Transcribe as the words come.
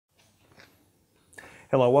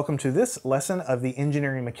Hello, welcome to this lesson of the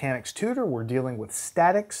Engineering Mechanics Tutor. We're dealing with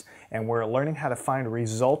statics and we're learning how to find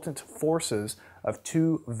resultant forces of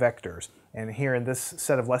two vectors. And here in this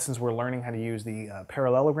set of lessons we're learning how to use the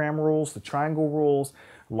parallelogram rules, the triangle rules,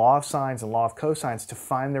 law of sines and law of cosines to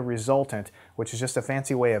find the resultant, which is just a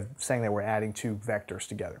fancy way of saying that we're adding two vectors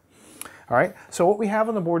together. All right, so what we have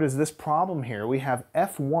on the board is this problem here. We have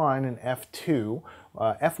F1 and F2.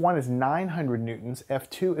 F1 is 900 newtons,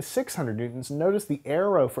 F2 is 600 newtons. Notice the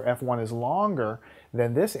arrow for F1 is longer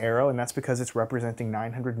than this arrow, and that's because it's representing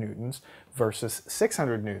 900 newtons versus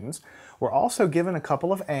 600 newtons. We're also given a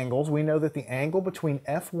couple of angles. We know that the angle between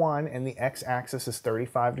F1 and the x-axis is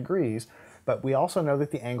 35 degrees, but we also know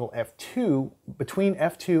that the angle F2, between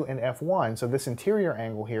F2 and F1, so this interior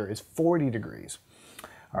angle here is 40 degrees.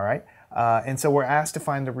 All right, and so we're asked to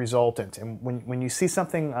find the resultant. And when you see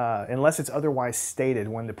something, unless it's otherwise stated,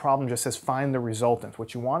 when the problem just says find the resultant,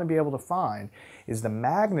 what you want to be able to find is the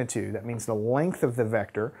magnitude, that means the length of the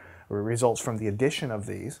vector, or results from the addition of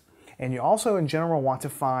these. And you also in general want to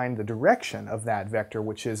find the direction of that vector,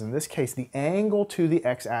 which is in this case the angle to the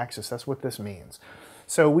x-axis. That's what this means.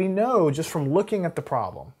 So we know just from looking at the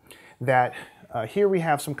problem that here we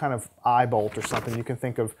have some kind of eye bolt or something. You can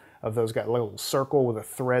think of those, got a little circle with a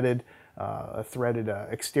threaded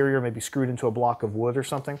exterior, maybe screwed into a block of wood or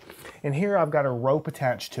something. And here I've got a rope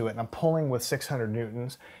attached to it and I'm pulling with 600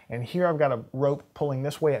 newtons. And here I've got a rope pulling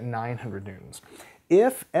this way at 900 newtons.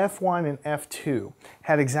 If F1 and F2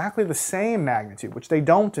 had exactly the same magnitude, which they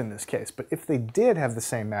don't in this case, but if they did have the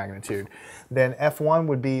same magnitude, then F1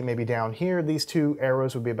 would be maybe down here, these two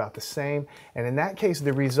arrows would be about the same, and in that case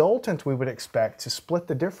the resultant we would expect to split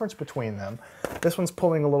the difference between them. This one's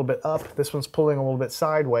pulling a little bit up, this one's pulling a little bit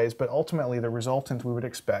sideways, but ultimately the resultant we would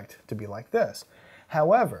expect to be like this.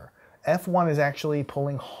 However, F1 is actually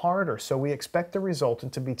pulling harder, so we expect the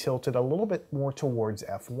resultant to be tilted a little bit more towards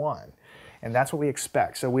F1. And that's what we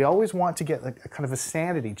expect. So we always want to get a kind of a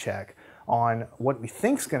sanity check on what we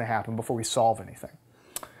think is going to happen before we solve anything.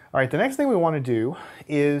 All right, the next thing we want to do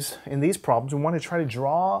is, in these problems, we want to try to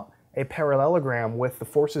draw a parallelogram with the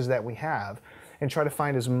forces that we have and try to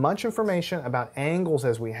find as much information about angles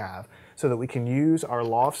as we have so that we can use our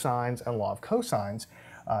law of sines and law of cosines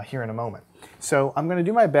here in a moment. So I'm going to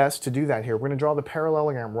do my best to do that here. We're going to draw the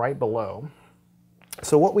parallelogram right below.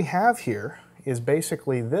 So what we have here is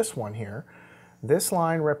basically this one here. This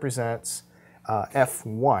line represents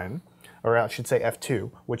F1, or I should say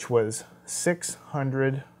F2, which was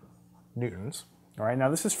 600 newtons. All right, now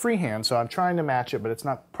this is freehand, so I'm trying to match it, but it's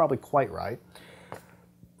not probably quite right.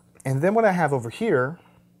 And then what I have over here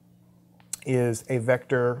is a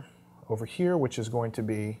vector over here, which is going to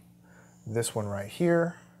be this one right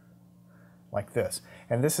here, like this.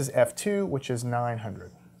 And this is F2, which is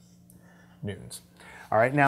 900 newtons. All right, now